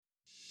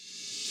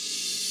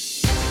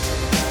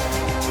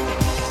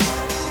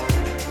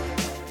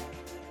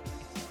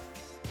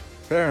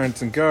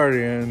Parents and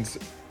guardians,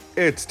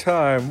 it's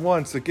time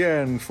once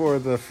again for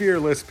the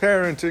Fearless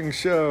Parenting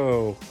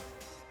Show.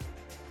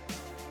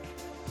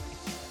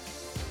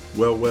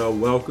 Well,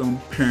 welcome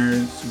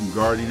parents and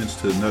guardians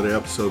to another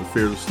episode of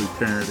Fearlessly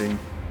Parenting.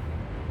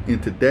 In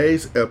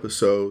today's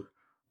episode,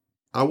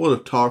 I want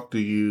to talk to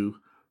you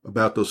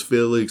about those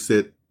feelings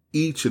that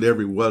each and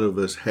every one of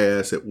us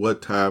has at one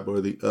time or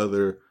the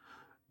other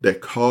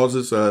that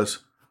causes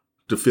us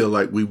to feel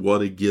like we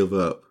want to give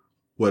up,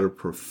 whether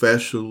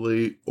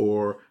professionally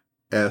or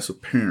as a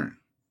parent.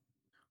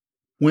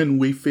 When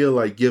we feel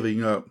like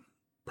giving up,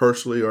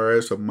 personally or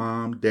as a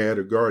mom, dad,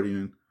 or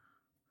guardian,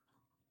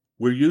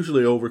 we're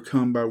usually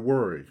overcome by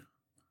worry.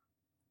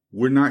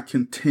 We're not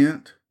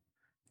content,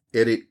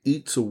 and it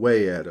eats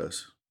away at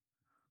us.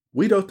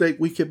 We don't think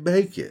we can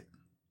make it,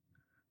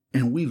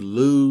 and we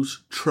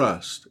lose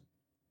trust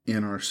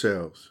in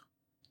ourselves.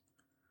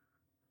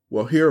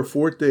 Well, here are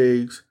 4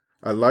 things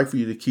I'd like for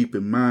you to keep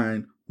in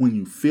mind when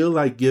you feel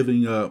like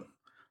giving up,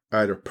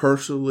 either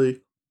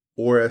personally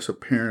or as a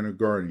parent or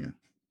guardian.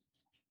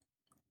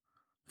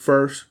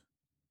 First,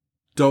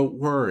 don't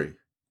worry.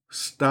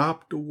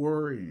 Stop the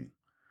worrying.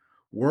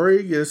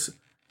 Worrying is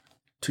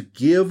to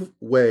give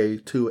way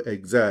to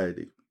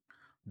anxiety.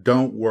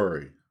 Don't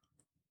worry.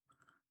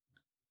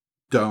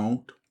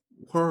 Don't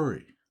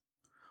worry.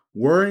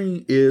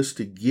 Worrying is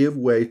to give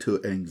way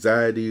to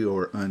anxiety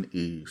or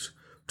unease,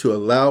 to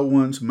allow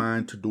one's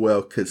mind to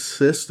dwell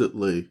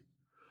consistently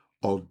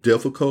on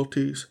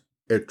difficulties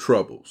and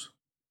troubles.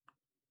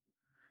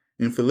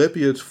 In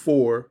Philippians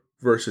 4,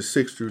 verses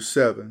 6 through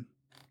 7,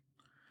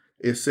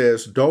 it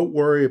says, "Don't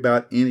worry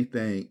about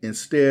anything.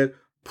 Instead,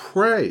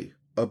 pray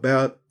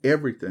about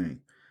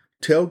everything.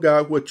 Tell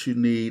God what you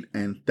need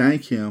and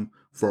thank Him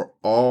for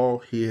all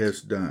He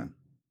has done.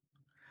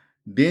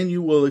 Then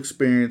you will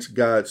experience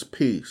God's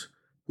peace,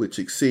 which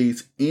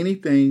exceeds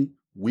anything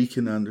we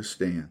can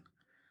understand.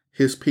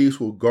 His peace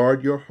will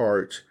guard your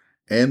hearts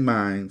and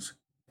minds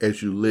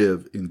as you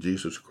live in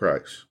Jesus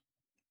Christ."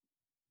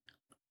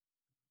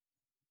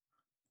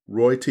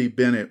 Roy T.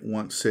 Bennett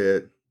once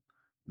said,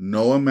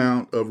 "No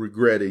amount of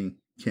regretting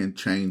can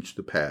change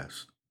the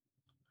past,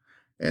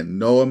 and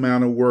no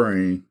amount of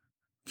worrying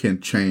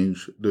can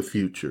change the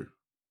future.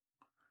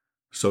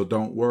 So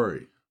don't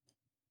worry.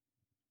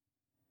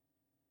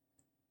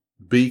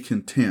 Be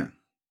content.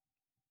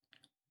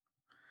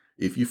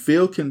 If you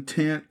feel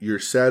content, you're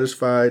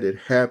satisfied and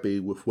happy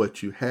with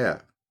what you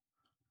have.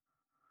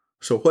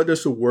 So what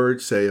does the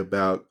word say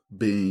about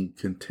being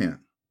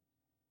content?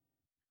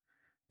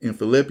 In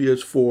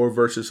Philippians 4,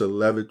 verses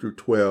 11 through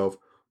 12,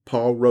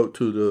 Paul wrote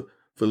to the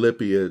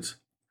Philippians,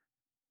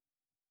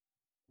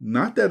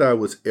 "Not that I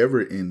was ever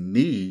in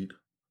need,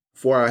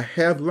 for I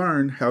have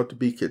learned how to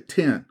be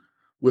content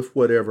with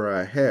whatever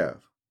I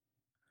have.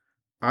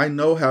 I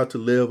know how to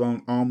live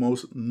on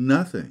almost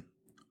nothing,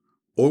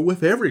 or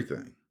with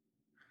everything.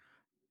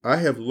 I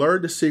have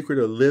learned the secret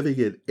of living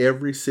in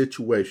every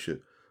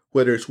situation,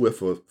 whether it's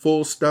with a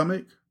full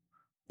stomach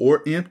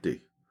or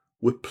empty,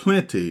 with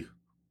plenty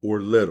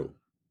or little."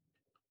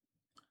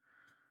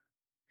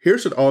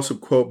 Here's an awesome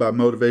quote by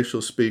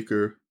motivational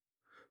speaker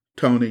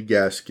Tony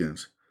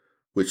Gaskins,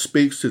 which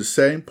speaks to the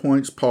same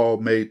points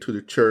Paul made to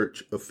the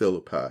church of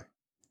Philippi.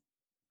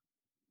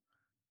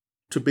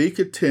 To be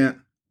content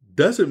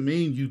doesn't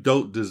mean you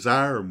don't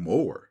desire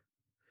more.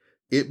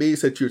 It means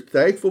that you're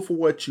thankful for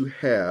what you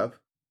have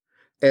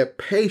and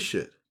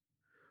patient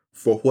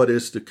for what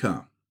is to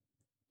come.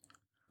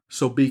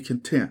 So be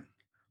content.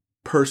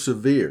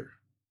 Persevere.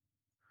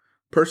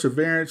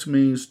 Perseverance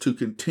means to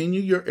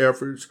continue your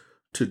efforts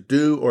to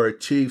do or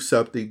achieve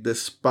something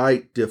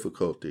despite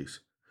difficulties,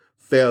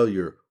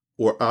 failure,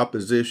 or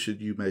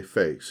opposition you may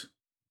face.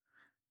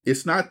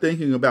 It's not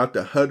thinking about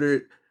the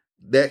 100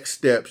 next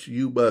steps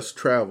you must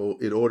travel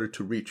in order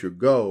to reach your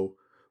goal.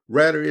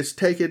 Rather, it's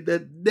taking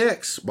the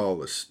next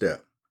smallest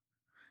step,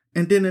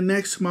 and then the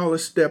next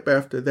smallest step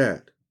after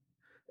that,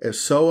 and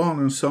so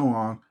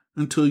on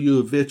until you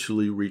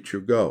eventually reach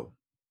your goal.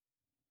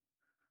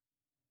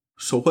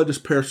 So what does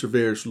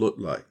perseverance look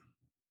like?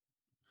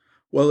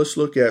 Well, let's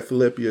look at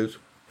Philippians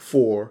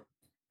 4,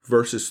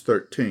 verses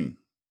 13.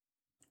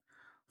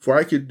 "For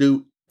I can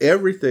do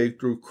everything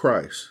through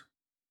Christ,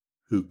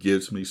 who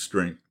gives me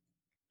strength."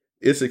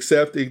 It's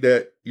accepting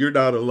that you're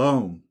not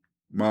alone,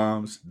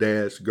 moms,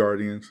 dads,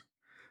 guardians,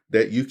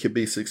 that you can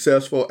be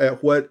successful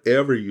at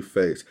whatever you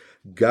face.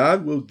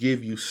 God will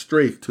give you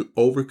strength to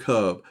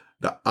overcome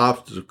the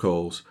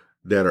obstacles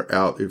that are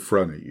out in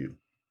front of you.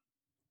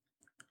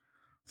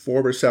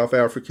 Former South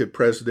African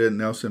President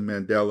Nelson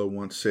Mandela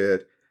once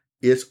said,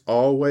 "It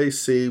always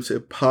seems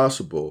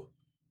impossible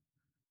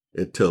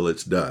until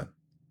it's done."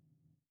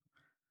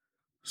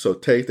 So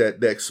take that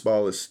next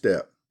smallest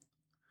step.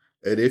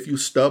 And if you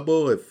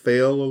stumble and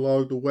fail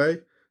along the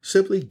way,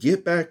 simply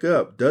get back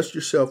up, dust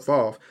yourself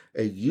off,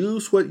 and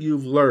use what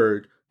you've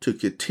learned to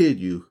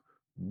continue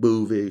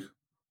moving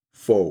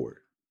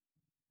forward.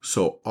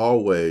 So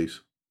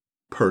always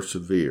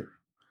persevere.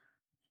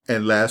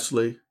 And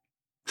lastly,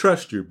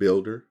 trust your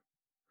builder.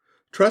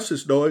 Trust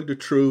is knowing the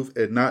truth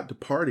and not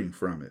departing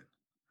from it.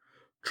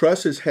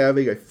 Trust is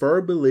having a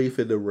firm belief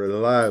in the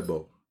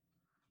reliable.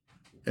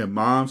 And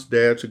moms,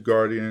 dads, and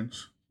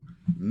guardians,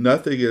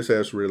 nothing is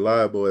as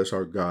reliable as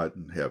our God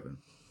in heaven.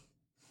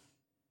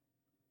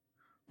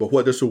 But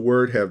what does the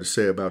Word have to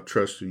say about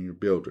trusting your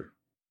builder?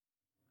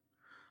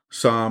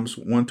 Psalms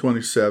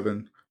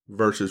 127,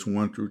 verses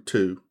 1 through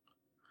 2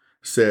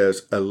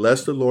 says,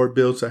 "Unless the Lord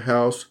builds a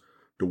house,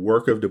 the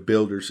work of the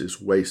builders is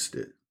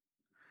wasted.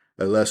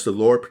 Unless the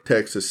Lord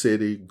protects a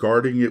city,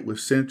 guarding it with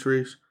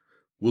sentries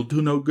will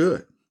do no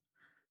good.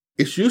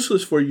 It's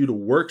useless for you to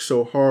work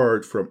so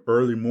hard from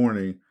early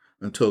morning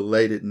until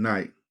late at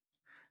night,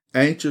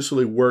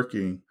 anxiously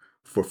working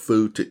for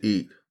food to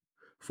eat,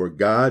 for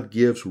God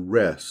gives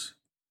rest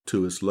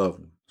to his loved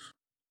ones."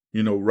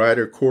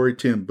 Writer Corrie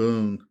ten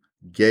Boom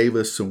gave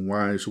us some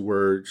wise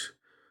words,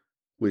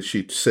 which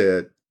she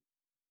said,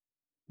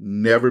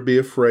 "Never be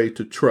afraid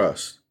to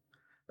trust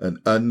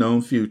an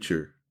unknown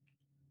future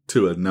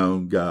to a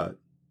known God."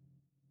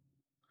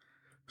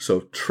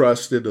 So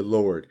trust in the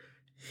Lord.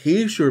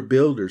 He's your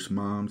builders,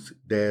 moms,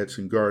 dads,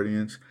 and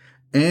guardians,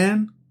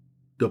 and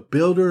the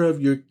builder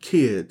of your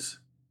kids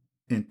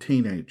and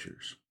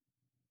teenagers.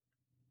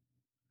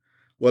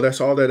 Well,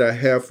 that's all that I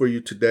have for you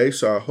today.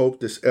 So I hope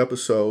this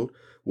episode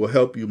will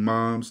help you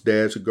moms,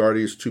 dads, and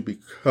guardians to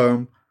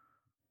become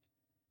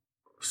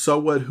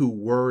someone who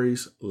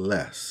worries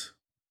less,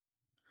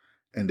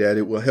 and that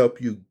it will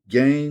help you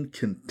gain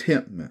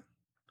contentment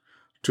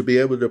to be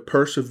able to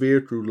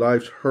persevere through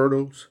life's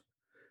hurdles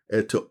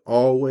and to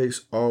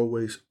always,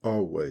 always,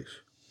 always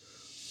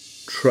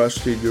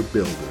trust in your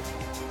builder,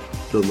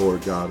 the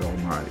Lord God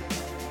Almighty.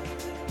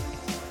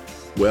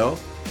 Well,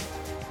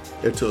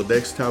 until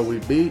next time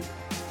we meet,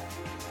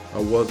 I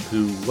want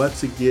to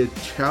once again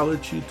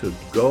challenge you to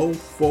go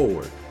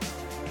forward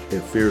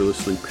and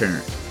fearlessly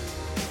parent.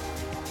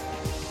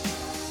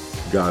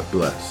 God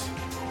bless.